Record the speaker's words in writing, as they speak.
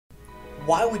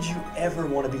why would you ever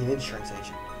want to be an insurance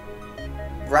agent?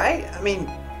 Right? I mean,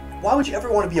 why would you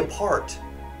ever want to be a part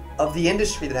of the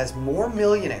industry that has more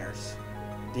millionaires?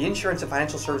 The insurance and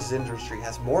financial services industry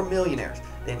has more millionaires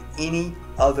than any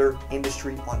other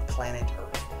industry on planet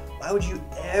Earth. Why would you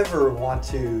ever want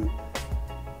to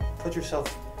put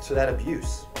yourself to that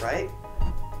abuse, right?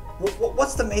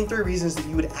 What's the main 3 reasons that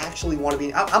you would actually want to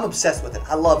be? I'm obsessed with it.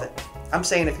 I love it. I'm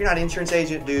saying if you're not an insurance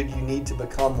agent, dude, you need to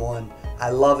become one. I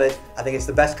love it. I think it's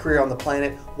the best career on the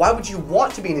planet. Why would you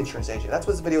want to be an insurance agent? That's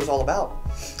what this video is all about.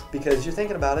 Because you're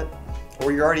thinking about it,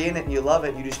 or you're already in it and you love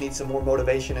it. You just need some more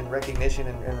motivation and recognition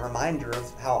and reminder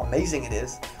of how amazing it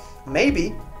is.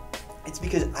 Maybe it's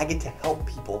because I get to help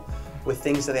people with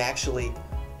things that they actually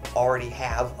already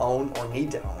have, own, or need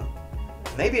to own.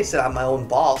 Maybe it's that I'm my own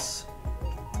boss.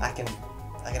 I can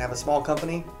have a small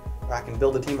company, or I can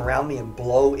build a team around me and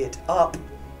blow it up.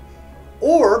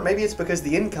 Or maybe it's because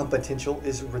the income potential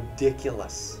is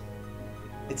ridiculous.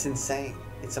 It's insane.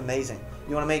 It's amazing.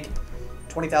 You want to make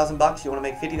 $20,000 bucks? You want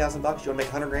to make $50,000 bucks? You want to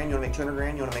make 100 grand? You want to make 200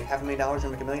 grand? You want to make $500,000? You want to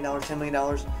make $1 million? $10 million?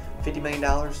 $50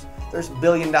 million? There's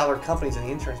billion-dollar companies in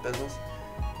the insurance business.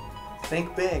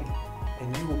 Think big,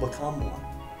 and you will become one.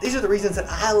 These are the reasons that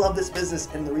I love this business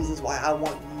and the reasons why I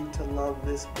want you to love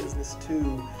this business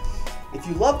too. If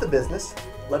you love the business,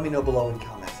 let me know below in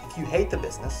comments. If you hate the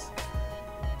business,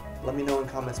 let me know in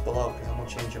comments below, because I'm going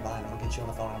to change your mind. I'm going to get you on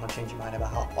the phone. I'm going to change your mind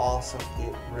about how awesome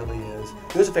it really is.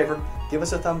 Do us a favor, give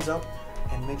us a thumbs up,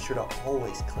 and make sure to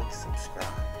always click subscribe.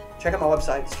 Check out my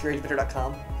website,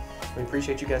 secureagementor.com. We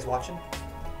appreciate you guys watching,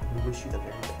 and we wish you the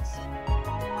very best.